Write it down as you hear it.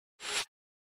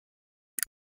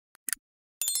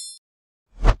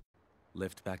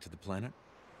Lift back to the planet?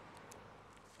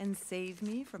 And save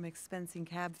me from expensing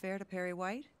cab fare to Perry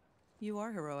White? You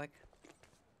are heroic.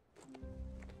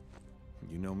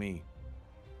 You know me.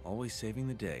 Always saving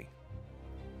the day.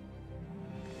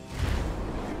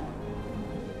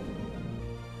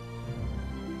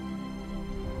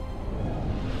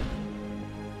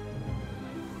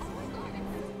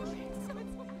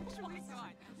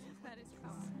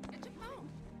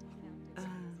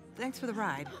 Thanks for the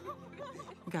ride.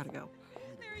 Gotta go.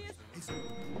 There he is.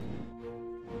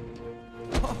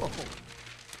 Oh,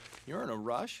 you're in a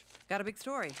rush? Got a big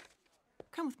story.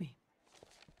 Come with me.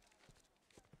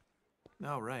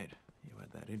 Oh, right. You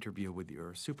had that interview with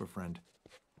your super friend.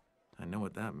 I know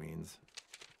what that means.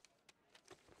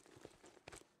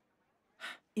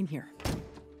 In here.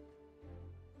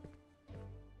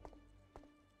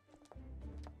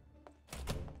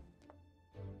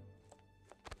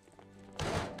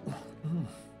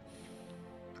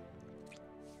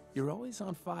 You're always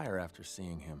on fire after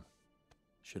seeing him.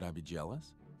 Should I be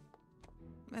jealous?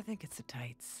 I think it's the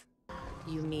tights.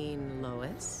 You mean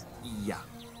Lois? Yeah,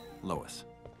 Lois.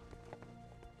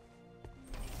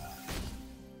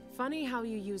 Funny how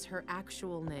you use her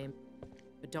actual name,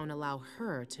 but don't allow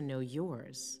her to know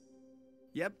yours.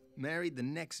 Yep, married the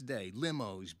next day.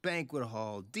 Limos, banquet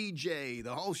hall, DJ,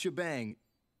 the whole shebang.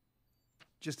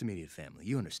 Just immediate family,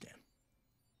 you understand.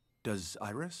 Does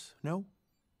Iris know?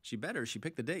 She better, she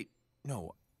picked the date.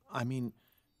 No, I mean,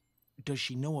 does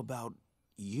she know about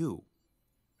you?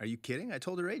 Are you kidding? I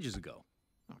told her ages ago.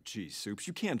 Oh, geez, Soups,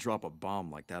 you can't drop a bomb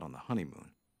like that on the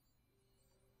honeymoon.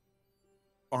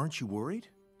 Aren't you worried?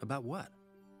 About what?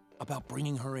 About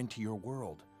bringing her into your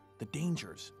world. The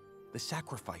dangers, the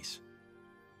sacrifice.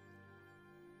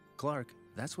 Clark,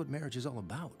 that's what marriage is all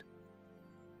about.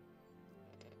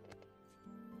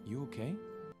 You okay?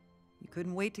 You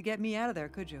couldn't wait to get me out of there,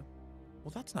 could you?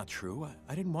 Well, that's not true.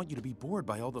 I didn't want you to be bored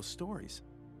by all those stories.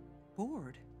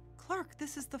 Bored? Clark,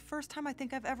 this is the first time I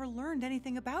think I've ever learned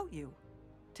anything about you.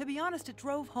 To be honest, it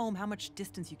drove home how much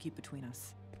distance you keep between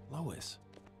us. Lois,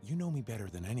 you know me better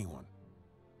than anyone.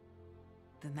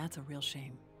 Then that's a real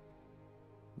shame.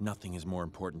 Nothing is more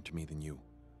important to me than you.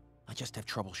 I just have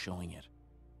trouble showing it.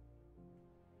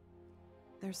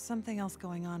 There's something else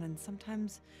going on, and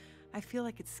sometimes I feel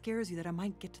like it scares you that I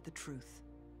might get to the truth.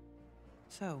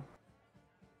 So,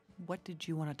 what did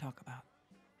you want to talk about?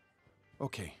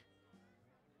 Okay.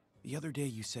 The other day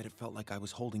you said it felt like I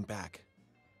was holding back.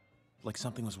 Like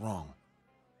something was wrong.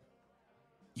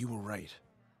 You were right.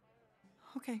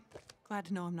 Okay, glad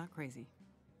to know I'm not crazy.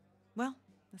 Well,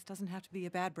 this doesn't have to be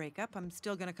a bad breakup. I'm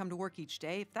still gonna come to work each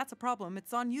day. If that's a problem,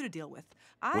 it's on you to deal with.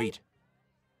 Wait.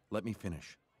 Let me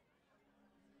finish.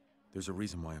 There's a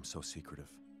reason why I'm so secretive.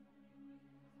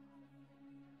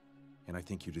 And I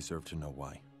think you deserve to know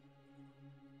why.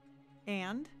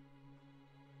 And?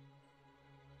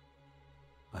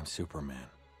 I'm Superman.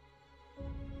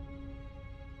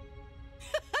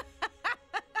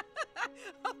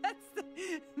 Oh,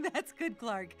 that's good,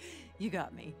 Clark. You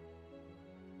got me.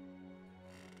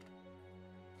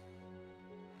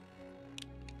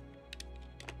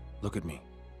 Look at me.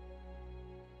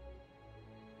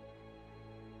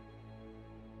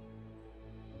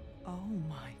 Oh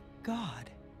my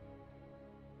God.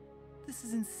 This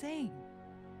is insane.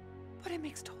 But it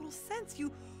makes total sense.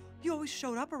 You always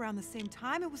showed up around the same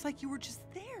time. It was like you were just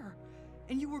there.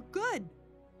 And you were good.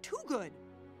 Too good.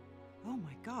 Oh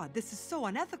my God, this is so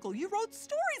unethical. You wrote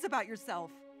stories about yourself.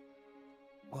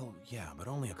 Well, yeah, but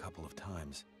only a couple of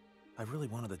times. I really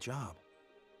wanted the job.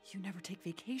 You never take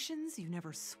vacations, you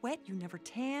never sweat, you never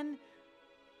tan.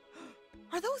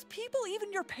 Are those people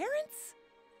even your parents?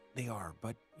 They are,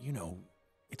 but, you know,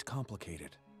 it's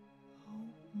complicated. Oh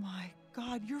my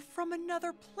God, you're from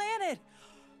another planet.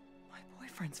 My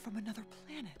boyfriend's from another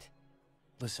planet.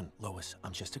 Listen, Lois,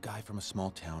 I'm just a guy from a small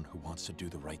town who wants to do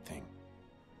the right thing.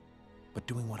 But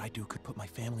doing what I do could put my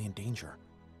family in danger.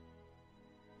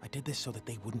 I did this so that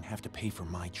they wouldn't have to pay for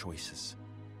my choices.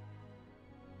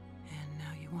 And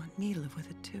now you want me to live with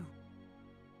it too.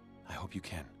 I hope you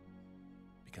can.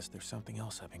 Because there's something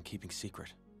else I've been keeping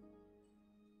secret.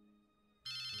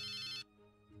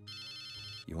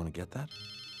 You want to get that?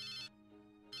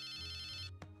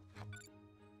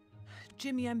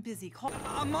 Jimmy, I'm busy. Call.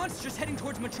 A monster's heading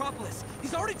towards Metropolis.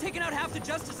 He's already taken out half the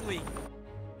Justice League.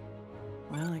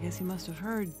 Well, I guess he must have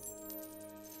heard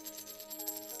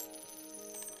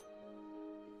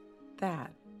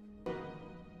that.